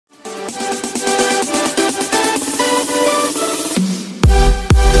Hello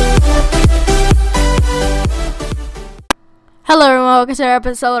everyone, welcome to another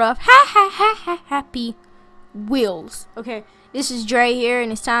episode of Happy Wheels. Okay, this is Dre here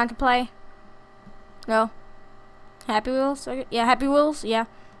and it's time to play. No. Happy Wheels? Okay. Yeah, Happy Wheels, yeah.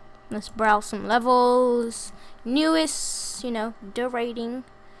 Let's browse some levels. Newest, you know, the rating.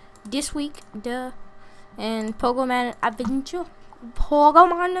 This week, and Pokemon Adventure.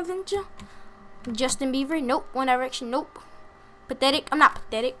 Justin Bieber, nope. One Direction, nope. Pathetic, I'm not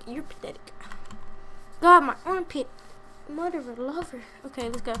pathetic, you're pathetic. God, my armpit. Mother of a lover. Okay,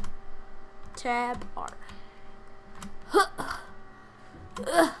 let's go. Tab R.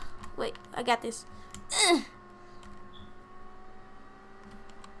 Wait, I got this.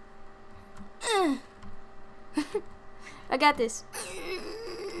 I got this.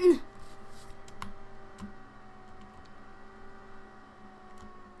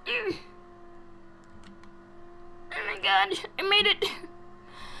 Oh my god, I made it.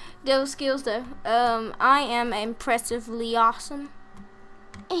 Those skills though. I am impressively awesome.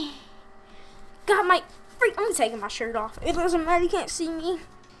 Got my freak. I'm taking my shirt off. It doesn't matter. You can't see me.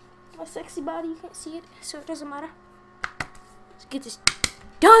 My sexy body. You can't see it, so it doesn't matter. Let's get this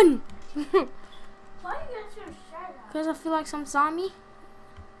done. Why you got your shirt off? Because I feel like some zombie.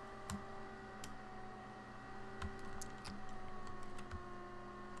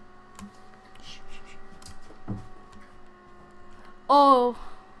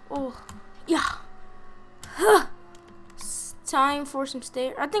 Oh, yeah. It's time for some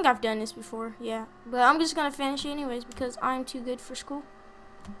stairs. I think I've done this before, yeah. But I'm just gonna finish it anyways because I'm too good for school.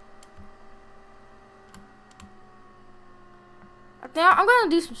 I think I'm gonna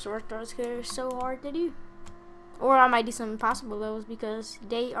do some sword throws because they're so hard to do. Or I might do some impossible levels because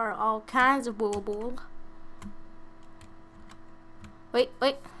they are all kinds of bull. Wait.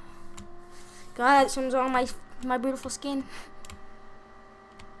 God, something's on my beautiful skin.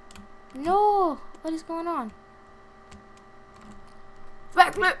 No, what is going on?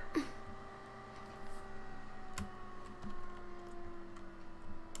 Backflip.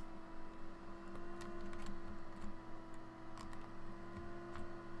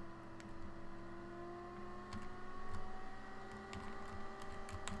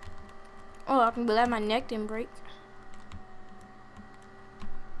 Oh, I can let my neck didn't break.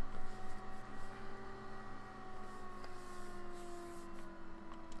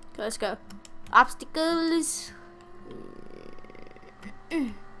 Let's go. Obstacles.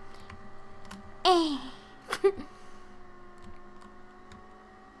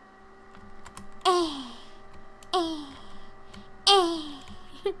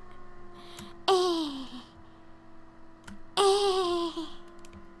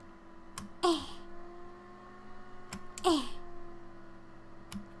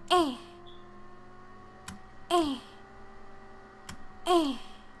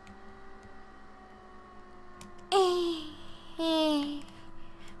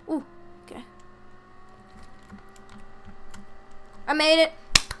 Ooh, okay. I made it.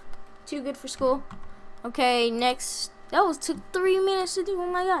 Too good for school. Okay, next. That took 3 minutes to do. Oh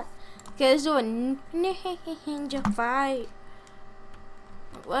my god. Okay, let's do a ninja fight.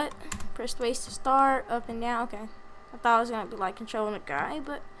 What? Press space to start. Up and down. Okay. I thought I was gonna be like controlling a guy,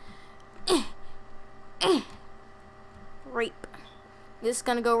 but rape. This is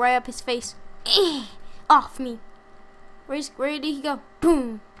gonna go right up his face. Off me. Where did he go?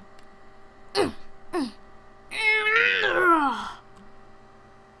 Boom.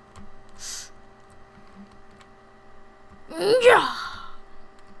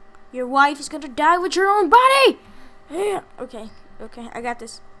 Your wife is gonna die with your own body. Okay, I got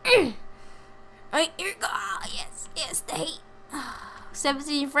this. Wait, here you go. Yes, the hate.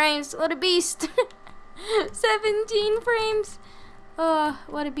 17 frames. What a beast. 17 frames.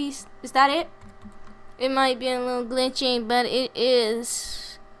 What a beast. Is that it? It might be a little glitchy, but it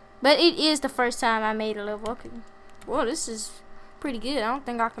is. But it is the first time I made a level. Okay. Well, this is pretty good. I don't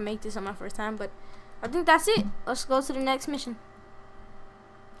think I can make this on my first time, but I think that's it. Let's go to the next mission.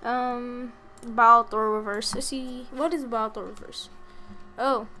 Ball throw reverse. Let's see. What is ball throw reverse?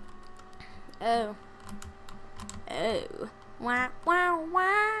 Oh. Wow.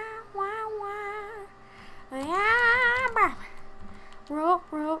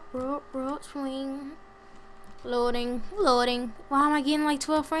 Rope, swing. Loading. Why am I getting like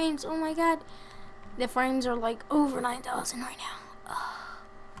 12 frames? Oh my god. The frames are like over 9,000 right now.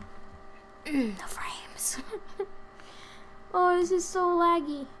 The frames. Oh, this is so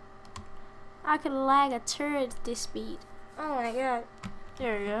laggy. I could lag a turret at this speed. Oh my god.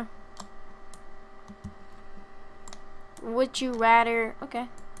 There we go. Would you rather? Okay.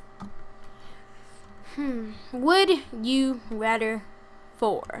 Would you rather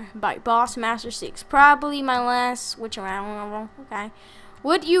 4 by Boss Master 6. Probably my last switch around. Okay.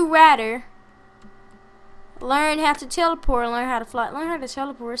 Would you rather learn how to teleport or learn how to fly? Learn how to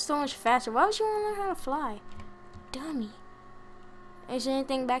teleport is so much faster. Why would you want to learn how to fly? Dummy. Is there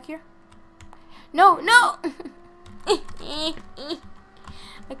anything back here? No, no! I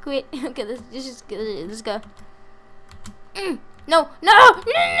quit. Okay, let's go. No, no!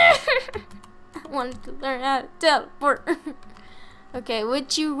 I wanted to learn how to teleport. Okay,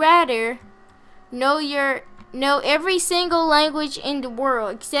 would you rather know every single language in the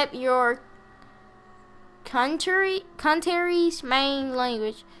world except your country's main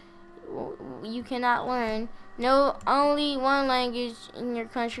language you cannot learn? Know only one language in your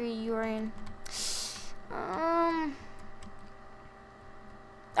country you are in.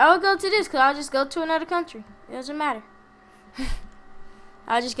 I'll go to this because I'll just go to another country. It doesn't matter.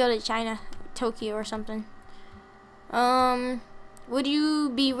 I'll just go to China, Tokyo or something. Would you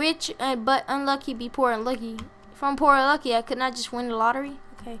be rich but unlucky, be poor and lucky? If I'm poor and lucky, I could not just win the lottery?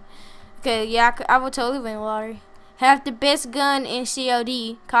 Okay, yeah, I would totally win the lottery. Have the best gun in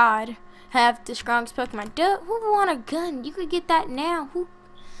COD. Have the strongest Pokemon. Duh, who would want a gun? You could get that now. Who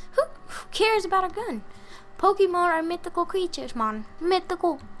cares about a gun? Pokemon are mythical creatures, man.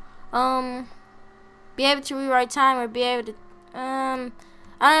 Mythical. Be able to rewrite time or be able to, I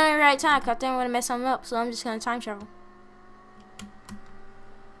don't know rewrite time because I think I'm going to mess something up, so I'm just going to time travel.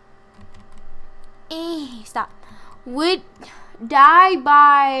 Stop. Would die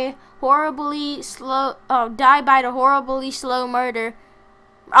by the horribly slow murderer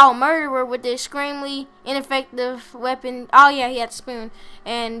with the extremely ineffective weapon. Oh yeah, he had a spoon.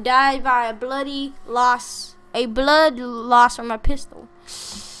 And died by a blood loss from a pistol.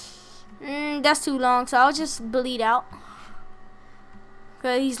 That's too long, so I'll just bleed out.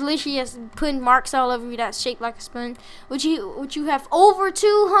 Cause he's literally just putting marks all over you that's shaped like a spoon. Would you have over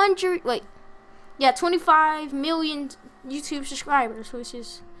 25 million YouTube subscribers, which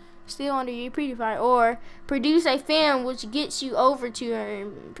is still under your PewDiePie, or produce a film which gets you over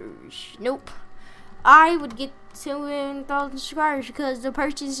 200? Nope. I would get 2,000 subscribers because the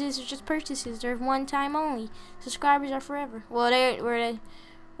purchases are just purchases. They're one time only. Subscribers are forever. Well, they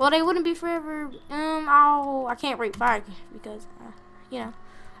wouldn't be forever. I can't rate 5 because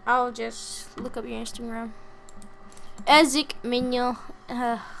I'll just look up your Instagram. Ezek Minyal,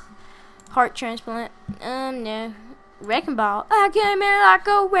 heart transplant. No. Wrecking Ball. I came in like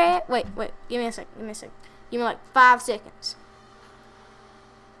a wreck. Wait. Give me a sec. Give me like 5 seconds.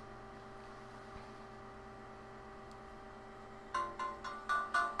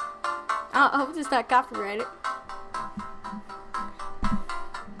 I hope it's not copyrighted.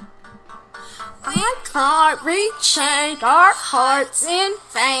 I can't rechange our hearts in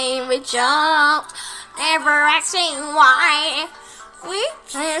vain. We jumped, never asking why. I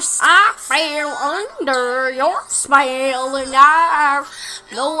fell under your spell, and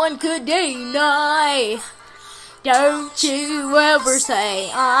no one could deny. Don't you ever say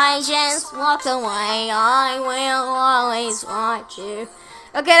I just walked away. I will always want you.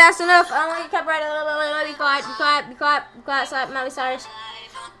 Okay, that's enough. I don't want you to copyright. Be quiet. Stop, Miley Cyrus.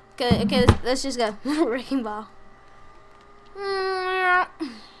 Okay, let's just go. Wrecking Ball.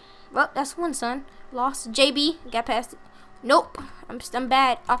 Well, that's one, son. Lost. JB, got past it. Nope, I'm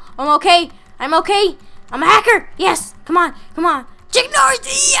bad. I'm okay. I'm a hacker. Yes, come on. Chuck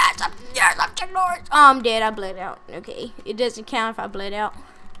Norris. Yes, I'm Chuck Norris. Oh, I'm dead. I bled out. Okay, it doesn't count if I bled out,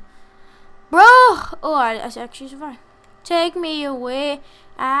 bro. Oh, I actually survived. Take me away.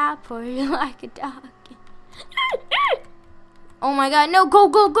 I pour you like a dog. Oh my God, no! Go!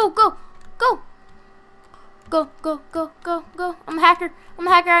 I'm a hacker.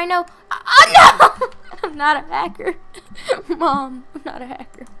 I know. No! I'm not a hacker. Mom, I'm not a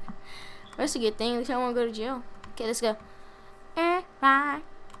hacker. That's a good thing. At least I won't go to jail. Okay, let's go. No,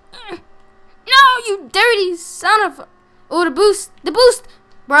 you dirty son of a... Oh, the boost.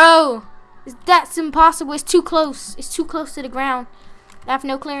 Bro, that's impossible. It's too close. It's too close to the ground. I have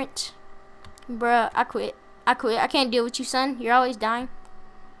no clearance. Bruh, I quit. I can't deal with you, son. You're always dying.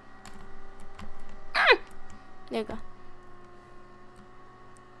 There you go.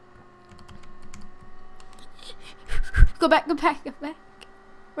 Go back.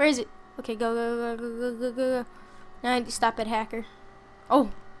 Where is it? Okay, go. Now I need to stop at hacker.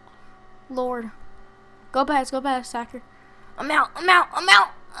 Oh, Lord. Go past, hacker. I'm out.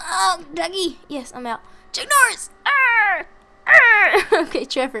 Oh, Dougie. Yes, I'm out. Chuck Norris. Okay,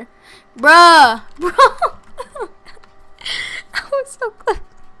 Trevor. Bruh. I was so close.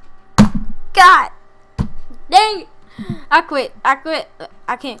 God. Dang it. I quit. I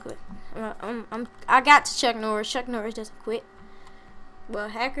can't quit. I got to Chuck Norris. Chuck Norris doesn't quit. Well,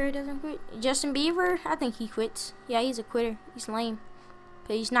 Hacker doesn't quit. Justin Bieber, I think he quits. Yeah, he's a quitter. He's lame.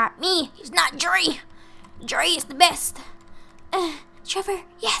 But he's not me. He's not Dre. Dre is the best. Trevor,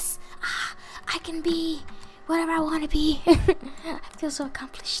 yes. I can be whatever I want to be. I feel so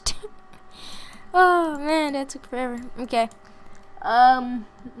accomplished. Oh, man, that took forever. Okay.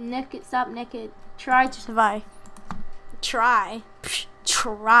 Naked, stop naked. Try to survive. Try. Psh,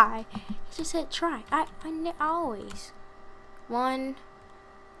 try. He just said try. I always. One.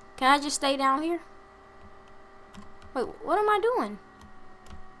 Can I just stay down here? Wait, what am I doing?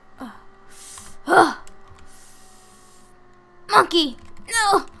 Monkey!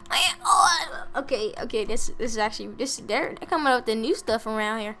 No! Okay, this is actually, they're coming up with the new stuff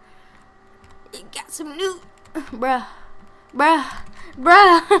around here. You got some new, bruh.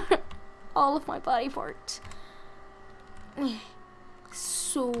 All of my body parts.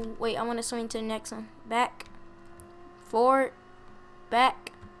 So, wait, I want to swing to the next one. Back. Forward.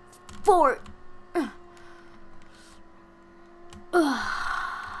 Back. Forward.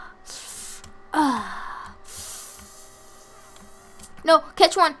 No,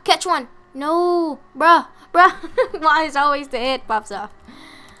 catch one. No, bruh. Why is always the head pops off?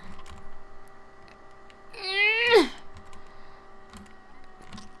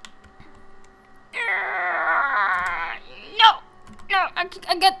 No,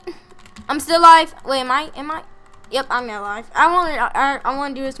 I get. I'm still alive. Wait, am I? Yep, I'm not alive. I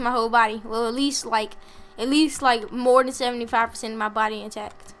want to do this to my whole body. Well, at least like more than 75% of my body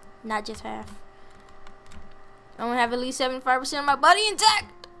intact, not just half. I want to have at least 75% of my body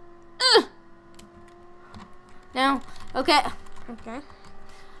intact. Now, okay.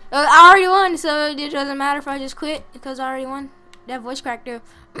 I already won, so it doesn't matter if I just quit because I already won. That voice cracked through.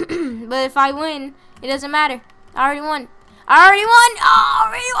 But if I win, it doesn't matter. I already won. Oh,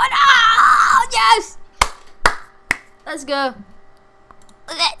 yes! Let's go.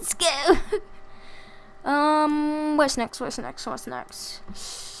 What's next?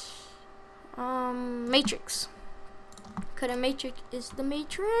 Matrix. Cause the Matrix is the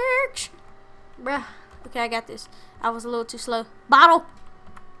Matrix. Bruh. Okay, I got this. I was a little too slow. Bottle.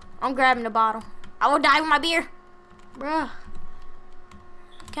 I'm grabbing the bottle. I will die with my beer. Bruh.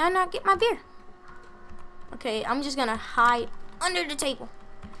 Can I not get my beer? Okay, I'm just gonna hide under the table.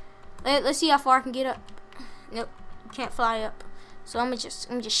 Let's see how far I can get up. Nope, can't fly up. So I'm gonna just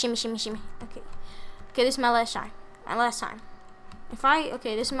shimmy. Okay, this is my last time.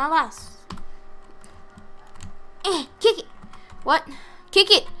 Okay, this is my last. Kick it. What? Kick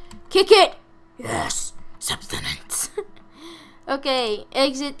it. Yes, substance. Okay,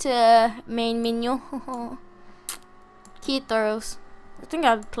 exit to main menu. Kid throws. I think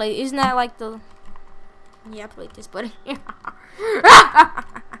I played. Isn't that like the? Yeah, I played this, buddy.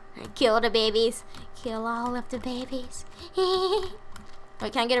 Kill the babies. Kill all of the babies.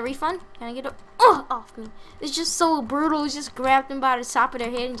 Wait, can I get a refund? Can I get a off me? It's just so brutal. Just grab them by the top of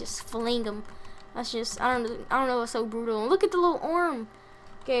their head and just fling them. That's just I don't know what's so brutal. And look at the little arm.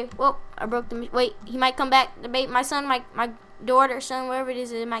 Okay, well I broke the. Wait, he might come back. The baby, my son, my daughter, son, whatever it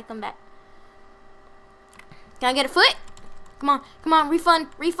is, it might come back. Can I get a foot? Come on, refund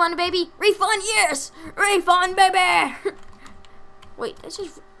the baby. Refund, yes, refund, baby. Wait, that's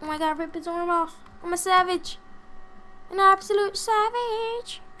just. Oh my God, rip his arm off. I'm a savage. An absolute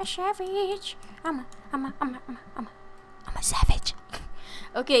savage. A savage. I'm a savage.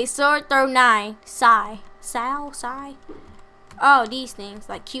 Okay, sword throw 9. Sigh. Oh, these things.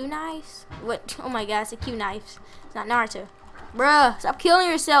 Like Q knives? What? Oh my God, it's a Q knives. It's not Naruto. Bruh, stop killing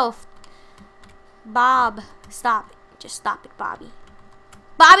yourself. Bob. Stop it. Just stop it, Bobby.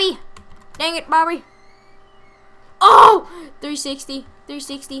 Bobby! Dang it, Bobby. Oh! 360.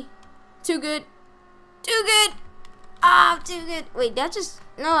 Too good. Ah, too good. Wait, that just...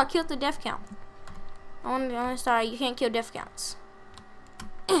 No, I killed the death count. I'm sorry, you can't kill death counts.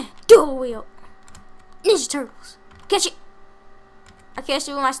 Dual wheel. Ninja Turtles. Catch it. I catch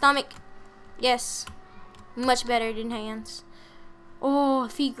it with my stomach. Yes. Much better than hands. Oh,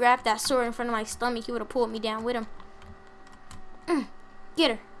 if he grabbed that sword in front of my stomach, he would have pulled me down with him.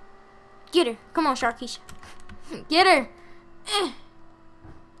 Get her. Come on, Sharkeisha. Get her.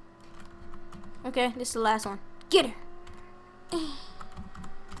 Okay, this is the last one. Get her.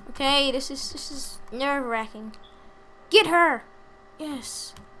 Okay, this is nerve-wracking. Get her.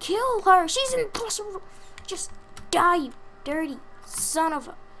 Yes. Kill her. She's impossible. Just die, you dirty son of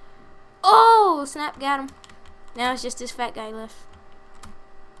a... Oh, snap, got him. Now it's just this fat guy left.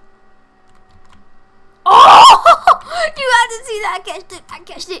 Oh! You had to see that. I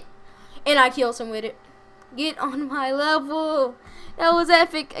catched it. And I killed him with it. Get on my level. That was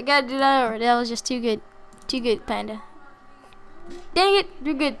epic. I gotta do that over. That was just too good. Too good, Panda. Dang it.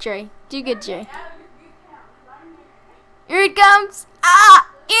 Do good, Trey. Do good, Trey. Here it comes. Ah!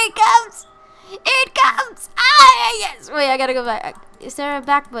 Here it comes. Here it comes. Ah, yes. Wait, I gotta go back. Is there a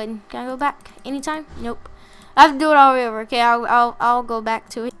back button? Can I go back anytime? Nope. I have to do it all over. Okay, I'll go back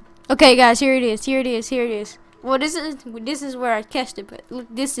to it. Okay, guys, here it is. Here it is. Here it is. Well, this is where I catched it, but look,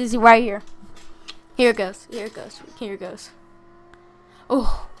 this is right here. Here it goes. Here it goes. Here it goes.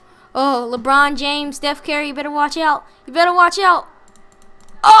 Oh, LeBron James, Steph Curry, you better watch out. You better watch out.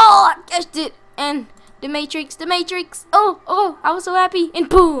 Oh, I catched it. And the Matrix. Oh, I was so happy. And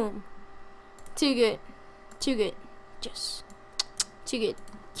boom. Too good. Too good. Just too good.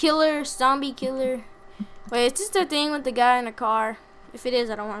 Killer, zombie killer. Wait, is this the thing with the guy in the car? If it is,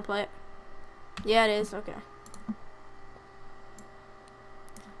 I don't want to play it. Yeah, it is. Okay.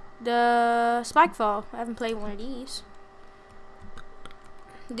 The Spikefall. I haven't played one of these.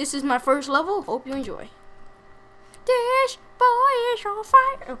 This is my first level. Hope you enjoy. This boy is on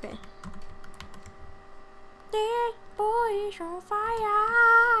fire. Okay. This boy is on fire.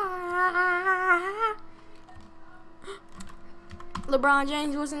 LeBron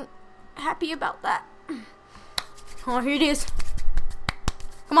James wasn't happy about that. Oh, here it is.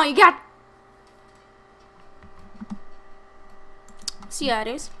 Come on, you got it. See how it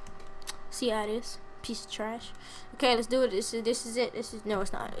is. See how it is. Piece of trash. Okay, let's do it. This is it. No,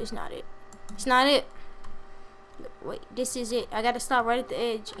 it's not. It's not it. It's not it. Wait, this is it. I gotta stop right at the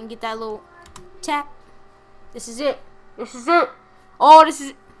edge and get that little tap. This is it. This is it. Oh, this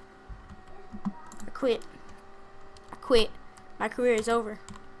is it. I quit. I quit. My career is over.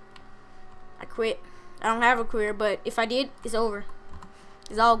 I quit. I don't have a career, but if I did, it's over.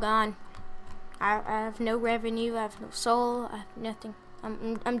 It's all gone. I have no revenue. I have no soul. I have nothing.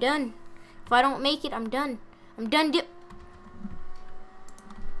 I'm done. If I don't make it, I'm done. I'm done. Dip.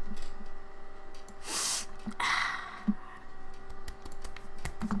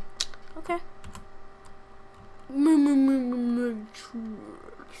 Okay.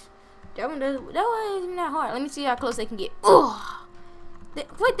 That one isn't that hard. Let me see how close they can get. Oh,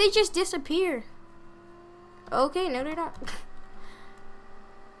 what? They just disappear. Okay, no, they don't.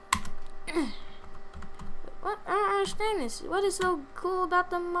 What? I don't understand this. What is so cool about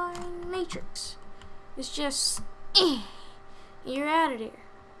the Matrix? It's just, you're out of there.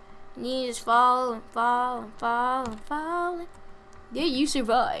 And you just fall and fall and fall and fall. Yeah, you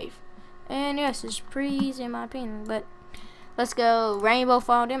survive. And yes, it's pretty easy in my opinion. But let's go Rainbow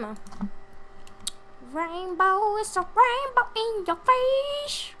Fall Demo. Rainbow, it's a rainbow in your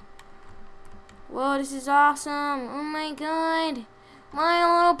face. Whoa, this is awesome. Oh my god. My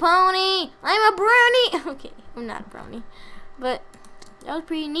Little Pony. I'm a brownie. Okay, I'm not a brownie. But that was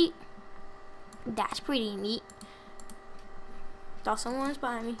pretty neat. That's pretty neat. Thought someone was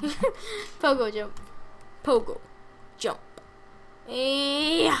behind me. Pogo jump. Pogo jump.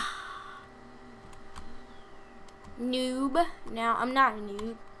 Yeah. Noob. Now, I'm not a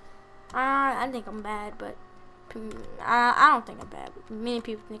noob. I think I'm bad, but I don't think I'm bad. But many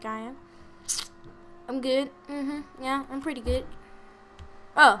people think I am. I'm good. Yeah, I'm pretty good.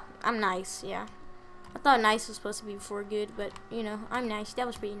 Oh, I'm nice. Yeah, I thought nice was supposed to be before good, but you know, I'm nice. That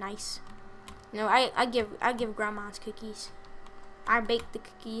was pretty nice. No, I give grandma's cookies. I bake the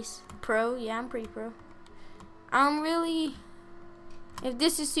cookies. Pro. Yeah, I'm pretty pro. Really. If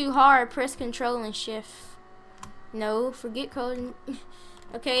this is too hard, press Control and Shift. No, forget code.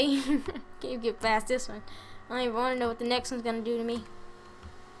 Okay, can't get past this one. I don't even want to know what the next one's gonna do to me.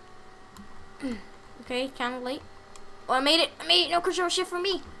 Okay, kind of late. Oh, I made it. I made it. No Control Shift for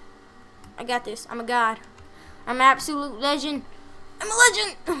me. I got this. I'm a god. I'm an absolute legend. I'm a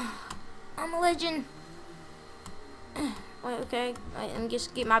legend. I'm a legend. Wait, okay. Let me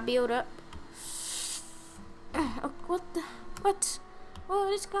just get my build up. Oh, what the? What?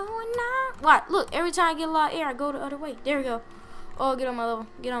 What is going on? What? Look, every time I get a lot of air, I go the other way. There we go. Oh, get on my level.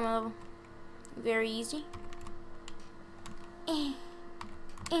 Get on my level. Very easy.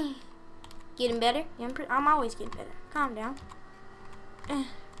 Getting better. Yeah, I'm always getting better. Calm down.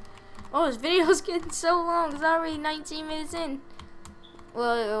 Oh, this video's getting so long. It's already 19 minutes in.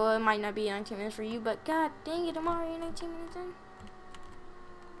 Well, it might not be 19 minutes for you, but god dang it, I'm already 19 minutes in.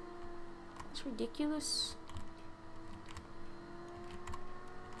 That's ridiculous.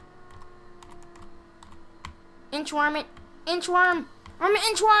 Inchworm it. Inchworm. I'm an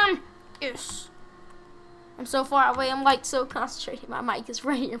inchworm. Yes. I'm so far away. I'm like so concentrated. My mic is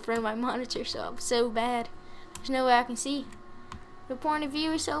right in front of my monitor, so I'm so bad. There's no way I can see. The point of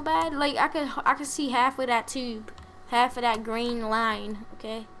view is so bad. Like I could see half of that tube, half of that green line.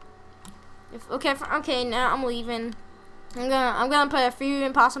 Okay. Okay, now I'm leaving. I'm gonna play a few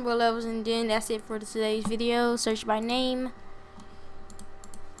impossible levels, and then that's it for today's video. Search by name.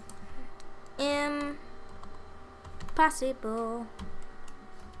 Impossible.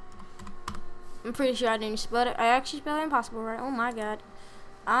 I'm pretty sure I didn't spell it. I actually spelled impossible right. Oh my god.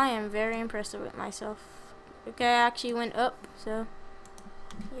 I am very impressed with myself. Okay, I actually went up, so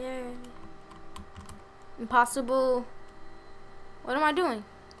yeah. Impossible. What am I doing?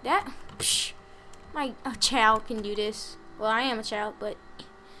 That? Psh, a child can do this. Well, I am a child, but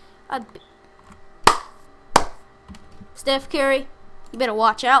Steph Curry, you better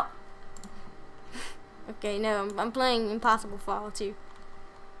watch out. Okay, no, I'm playing Impossible Fall too.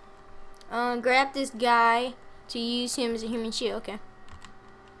 Grab this guy to use him as a human shield. Okay.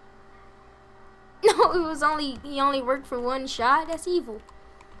 No, he only worked for one shot. That's evil.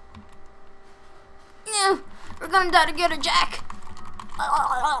 Yeah, we're gonna die together, Jack.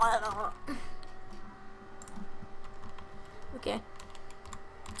 Okay.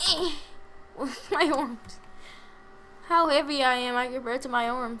 My arms. How heavy I am compared to my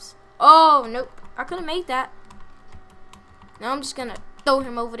arms. Oh, nope. I couldn't make that. Now I'm just gonna throw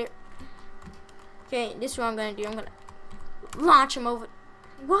him over there. Okay, this is what I'm gonna do. I'm gonna launch him over.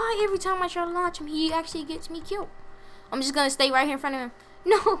 Why every time I try to launch him, he actually gets me killed? I'm just gonna stay right here in front of him.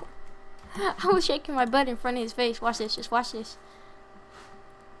 No! I was shaking my butt in front of his face. Watch this. Just watch this.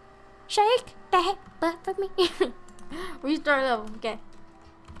 Shake that butt for me. Restart level. Okay.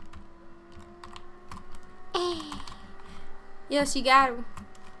 Yes, you got him.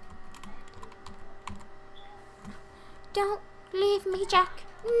 Don't leave me, Jack.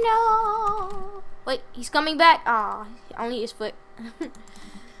 No. Wait, he's coming back. Ah, oh, only his foot.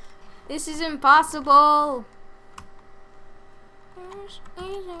 This is impossible. This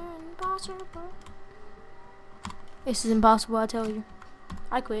is impossible. This is impossible, I tell you.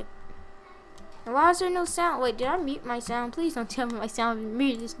 I quit. And why is there no sound? Wait, did I mute my sound? Please don't tell me my sound has been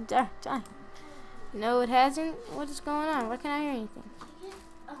muted this entire time. No, it hasn't. What is going on? Why can't I hear anything?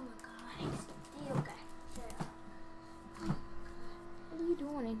 Oh my god. It's okay. What are you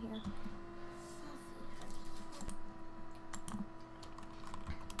doing in here?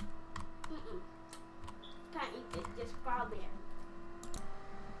 Can't eat this. Just strawberry.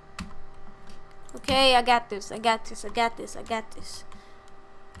 Okay, I got this. I got this. I got this. I got this.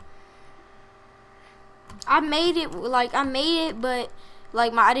 I made it, but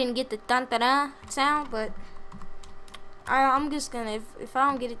like I didn't get the dun da da sound, but I'm just gonna, if I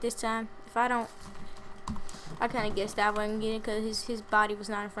don't get it this time, if I don't, I kind of guessed I wasn't getting it because his body was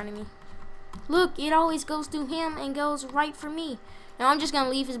not in front of me. Look, it always goes through him and goes right for me. Now I'm just gonna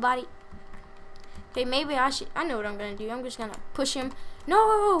leave his body. Okay, maybe I should. I know what I'm gonna do. I'm just gonna push him.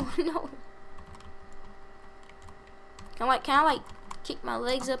 No, no. Can I like kick my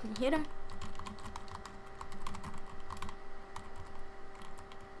legs up and hit him?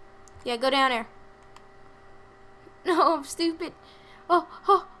 Yeah, go down there. No, I'm stupid. Oh.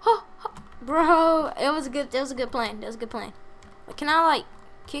 Bro, it was a good plan. That was a good plan. But can I like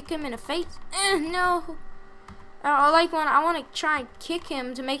kick him in the face? No. I want to try and kick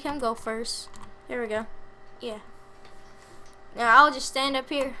him to make him go first. There we go. Yeah. Now I'll just stand up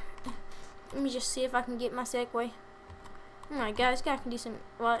here. Let me just see if I can get my segue. Oh my god, this guy can do some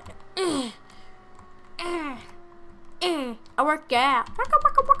what? I work out.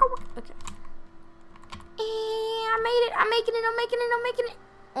 Okay. I made it. I'm making it.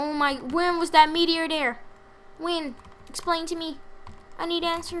 Oh my, when was that meteor there? When? Explain to me. I need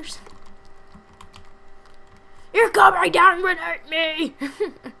answers. You're coming down without me.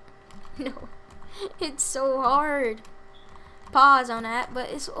 No. It's so hard. Pause on that, but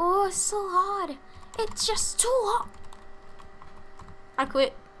it's so hard. It's just too hard. I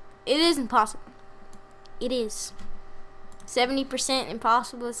quit. It is impossible. It is 70%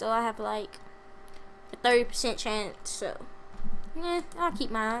 impossible, so I have like a 30% chance. So, yeah, I'll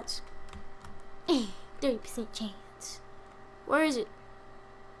keep my odds. 30% chance. Where is it?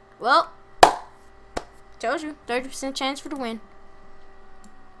 Well, told you, 30% chance for the win.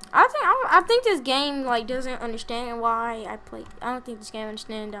 I think this game like doesn't understand why I play. I don't think this game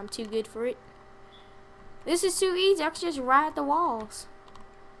understands I'm too good for it. This is too easy. I can just ride the walls.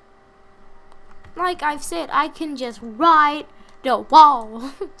 Like I've said, I can just ride the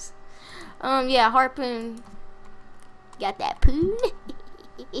walls. Yeah, Harpoon got that poon.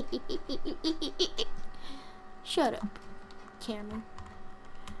 Shut up, Cameron.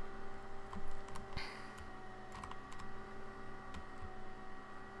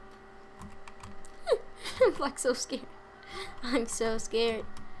 I'm like so scared. I'm so scared.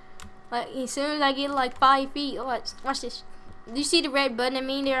 Like as soon as I get like 5 feet, watch this. Do you see the red button? I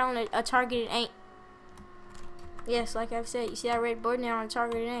mean, they're on a targeted aim. Yes, like I've said, you see that red button there on a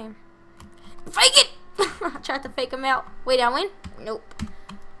targeted aim. Fake it! I tried to fake them out. Wait, I win? Nope.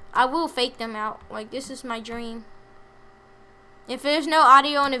 I will fake them out. Like, this is my dream. If there's no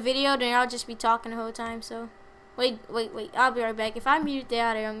audio in the video, then I'll just be talking the whole time, so. Wait. I'll be right back. If I mute the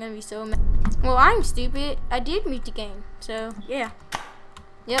audio, I'm gonna be so mad. Well, I'm stupid. I did mute the game, so, yeah.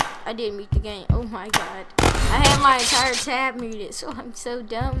 Yep, I did mute the game. Oh my god. I had my entire tab muted, so I'm so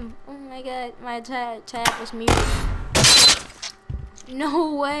dumb. Oh my god, my entire tab was muted.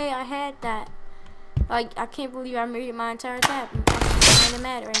 No way I had that. Like, I can't believe I muted my entire tab. I'm kind of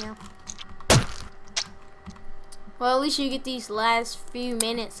mad right now. Well, at least you get these last few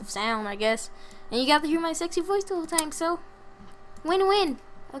minutes of sound, I guess. And you got to hear my sexy voice the whole time, so win-win.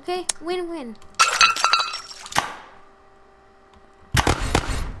 Okay? Win-win.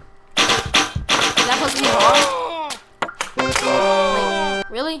 Is that supposed to be hard? Wait,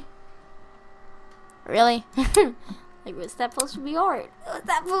 really? Really? Like, what's that supposed to be hard? What's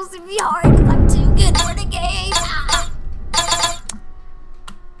that supposed to be hard? 'Cause I'm too good for the game.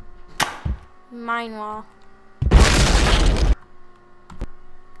 Mine wall.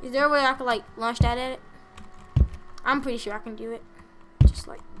 Is there a way I could, like, launch that at it? I'm pretty sure I can do it. Just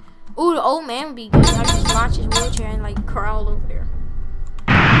like, ooh, the old man would be good. I just launch his wheelchair and, like, crawl over there.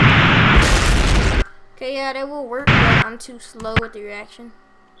 Okay, yeah, that will work, but I'm too slow with the reaction.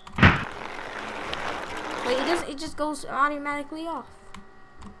 Wait, it doesn't. It just goes automatically off.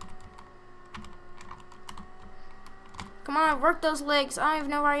 Come on, work those legs. I don't even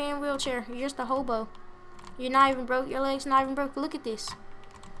know why you're in a wheelchair. You're just a hobo. You're not even broke. Your legs not even broke. Look at this.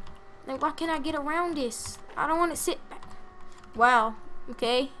 Like, why can't I get around this? I don't want to sit back. Wow.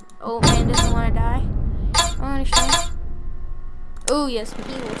 Okay. Old man doesn't want to die. I understand. Oh yes, he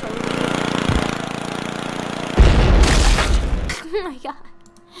will totally. Oh my god.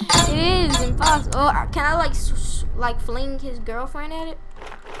 It is impossible. Oh, can I like fling his girlfriend at it?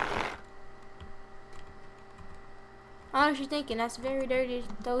 I know what you're thinking. That's very dirty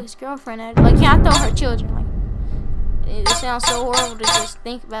to throw his girlfriend at it. Like, can I throw her children? Like, it sounds so horrible to just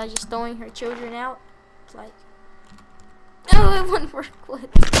think about just throwing her children out. It's like, no, it wouldn't work. What?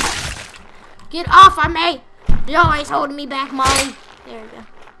 Get off of me! You're always holding me back, Molly. There we go.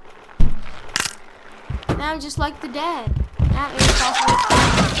 Now I'm just like the dad. Not impossible.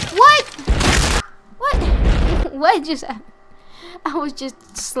 What? What? What just happened? I was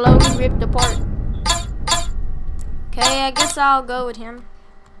just slowly ripped apart. Okay, I guess I'll go with him.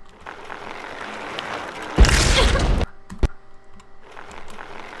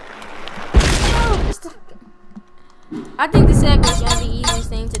 I think the second is gonna be the easiest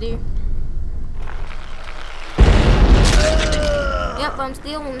thing to do. Yep, I'm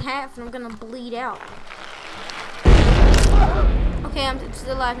still in half and I'm gonna bleed out. Okay, I'm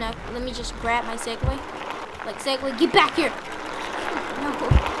still alive now. Let me just grab my Segway. Like, Segway, get back here! No.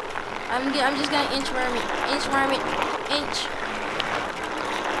 I'm just gonna inch worm it.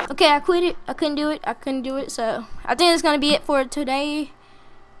 Okay, I quit it. I couldn't do it. So I think that's gonna be it for today.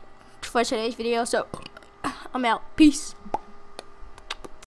 For today's video. So I'm out. Peace.